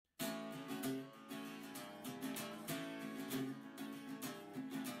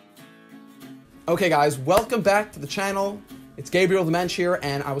Okay guys, welcome back to the channel. It's Gabriel the Mensch here,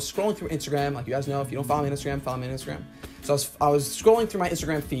 and I was scrolling through Instagram. Like you guys know, if you don't follow me on Instagram, follow me on Instagram. So I was scrolling through my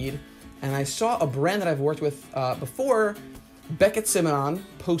Instagram feed, and I saw a brand that I've worked with before. Beckett Simonon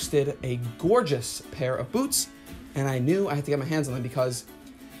posted a gorgeous pair of boots, and I knew I had to get my hands on them because,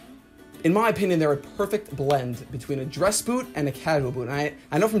 in my opinion, they're a perfect blend between a dress boot and a casual boot. And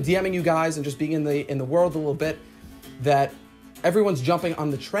I know from DMing you guys and just being in the world a little bit that everyone's jumping on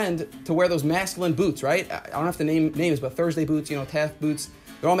the trend to wear those masculine boots, right? I don't have to name names, but Thursday boots, Taft boots,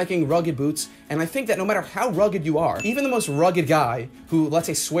 they're all making rugged boots. And I think that no matter how rugged you are, even the most rugged guy who, let's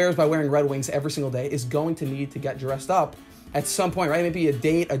say, swears by wearing Red Wings every single day is going to need to get dressed up at some point, right? Maybe a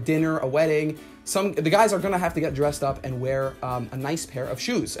date, a dinner, a wedding. The guys are gonna have to get dressed up and wear a nice pair of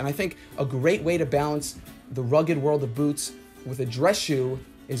shoes. And I think a great way to balance the rugged world of boots with a dress shoe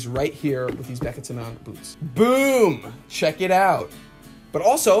is right here with these Beckett Simonon boots. Boom! Check it out. But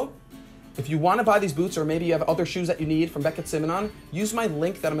also, if you want to buy these boots, or maybe you have other shoes that you need from Beckett Simonon, use my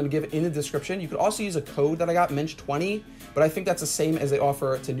link that I'm going to give in the description. You could also use a code that I got, Mensch20, but I think that's the same as they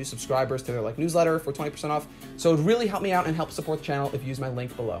offer to new subscribers to their newsletter for 20% off. So it would really help me out and help support the channel if you use my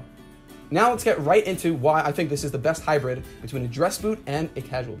link below. Now let's get right into why I think this is the best hybrid between a dress boot and a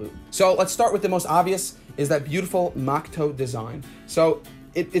casual boot. So let's start with the most obvious, is that beautiful mock toe design. So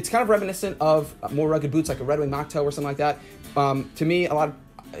it's kind of reminiscent of more rugged boots like a Red Wing mock toe or something like that. To me,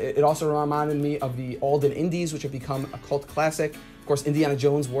 it also reminded me of the Alden Indies, which have become a cult classic. Of course, Indiana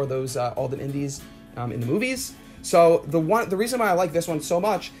Jones wore those Alden Indies in the movies. So the reason why I like this one so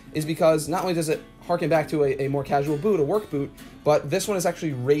much is because not only does it harken back to a more casual boot, a work boot, but this one is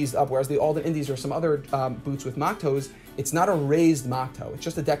actually raised up, whereas the Alden Indies or some other boots with mock toes, it's not a raised mock toe, it's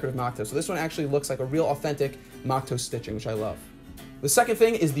just a decorative mock toe. So this one actually looks like a real authentic mock toe stitching, which I love. The second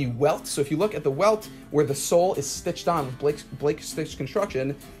thing is the welt. So if you look at the welt where the sole is stitched on with Blake stitch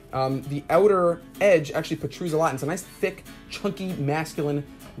construction, the outer edge actually protrudes a lot. And it's a nice, thick, chunky, masculine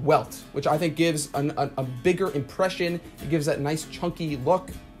welt, which I think gives a bigger impression. It gives that nice, chunky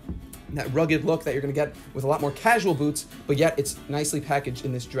look, that rugged look that you're going to get with a lot more casual boots, but yet it's nicely packaged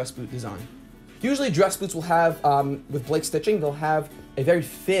in this dress boot design. Usually dress boots will have, with Blake stitching, they'll have a very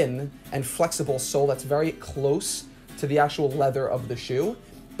thin and flexible sole that's very close to the actual leather of the shoe.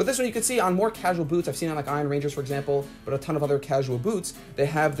 But this one you can see on more casual boots. I've seen on like Iron Rangers, for example, but a ton of other casual boots, they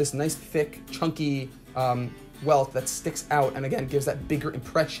have this nice, thick, chunky welt that sticks out and again gives that bigger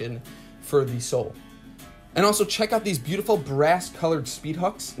impression for the sole. And also check out these beautiful brass colored speed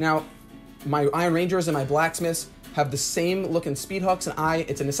hooks. Now, my Iron Rangers and my Blacksmiths have the same looking speed hooks, and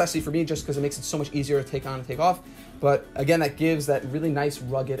it's a necessity for me just because it makes it so much easier to take on and take off. But again, that gives that really nice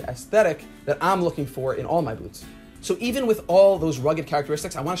rugged aesthetic that I'm looking for in all my boots. So even with all those rugged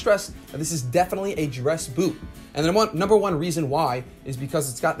characteristics, I want to stress that this is definitely a dress boot. And the number one reason why is because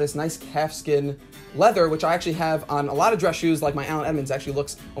it's got this nice calfskin leather, which I actually have on a lot of dress shoes, like my Allen Edmonds actually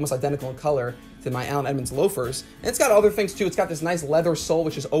looks almost identical in color to my Allen Edmonds loafers. And it's got other things too. It's got this nice leather sole,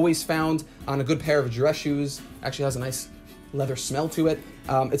 which is always found on a good pair of dress shoes. Actually has a nice leather smell to it.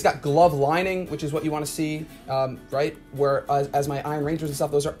 It's got glove lining, which is what you want to see, right? As my Iron Rangers and stuff,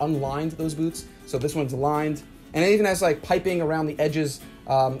 those are unlined, those boots. So this one's lined. And it even has like piping around the edges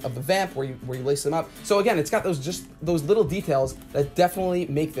of the vamp where you lace them up. So again, it's got those little details that definitely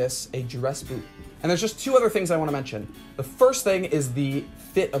make this a dress boot. And there's just two other things I want to mention. The first thing is the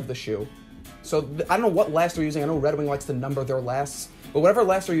fit of the shoe. So I don't know what last they're using. I know Red Wing likes to number their lasts, but whatever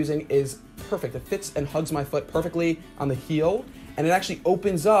last they're using is perfect. It fits and hugs my foot perfectly on the heel, and it actually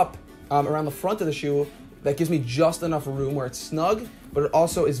opens up around the front of the shoe. That gives me just enough room where it's snug, but it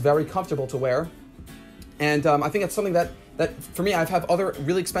also is very comfortable to wear. And I think that's something that for me, I've had other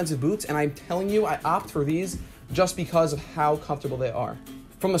really expensive boots, and I'm telling you, I opt for these just because of how comfortable they are.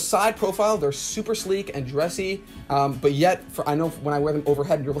 From a side profile, they're super sleek and dressy, but yet, I know when I wear them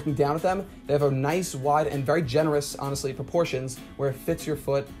overhead and you're looking down at them, they have a nice, wide, and very generous, honestly, proportions where it fits your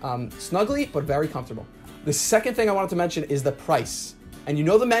foot snugly, but very comfortable. The second thing I wanted to mention is the price. And you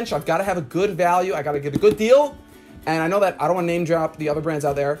know the Mensch, I've got to have a good value, I got to get a good deal. And I know that I don't want to name drop the other brands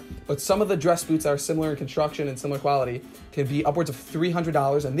out there, but some of the dress boots that are similar in construction and similar quality can be upwards of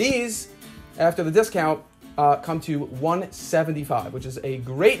 $300. And these, after the discount, come to $175, which is a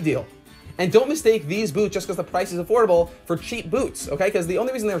great deal. And don't mistake these boots just because the price is affordable for cheap boots, okay? Because the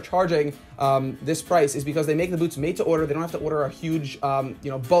only reason they're charging this price is because they make the boots made to order. They don't have to order a huge,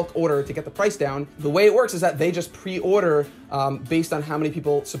 bulk order to get the price down. The way it works is that they just pre-order based on how many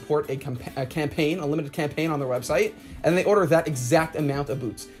people support a campaign, a limited campaign on their website, and they order that exact amount of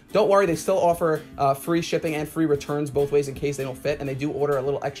boots. Don't worry, they still offer free shipping and free returns both ways in case they don't fit, and they do order a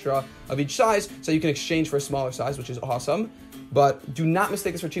little extra of each size, so you can exchange for a smaller size, which is awesome. But do not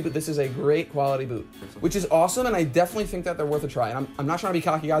mistake this for cheap boot. This is a great quality boot, which is awesome, and I definitely think that they're worth a try. And I'm not trying to be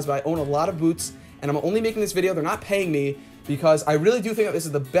cocky, guys, but I own a lot of boots, and I'm only making this video. They're not paying me because I really do think that this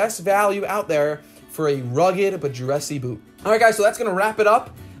is the best value out there for a rugged but dressy boot. All right, guys, so that's going to wrap it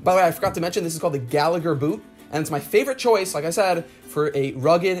up. By the way, I forgot to mention this is called the Gallagher boot, and it's my favorite choice, like I said, for a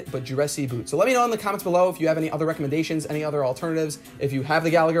rugged but dressy boot. So let me know in the comments below if you have any other recommendations, any other alternatives, if you have the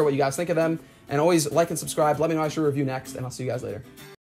Gallagher, what you guys think of them. And always like and subscribe. Let me know how I should review next, and I'll see you guys later.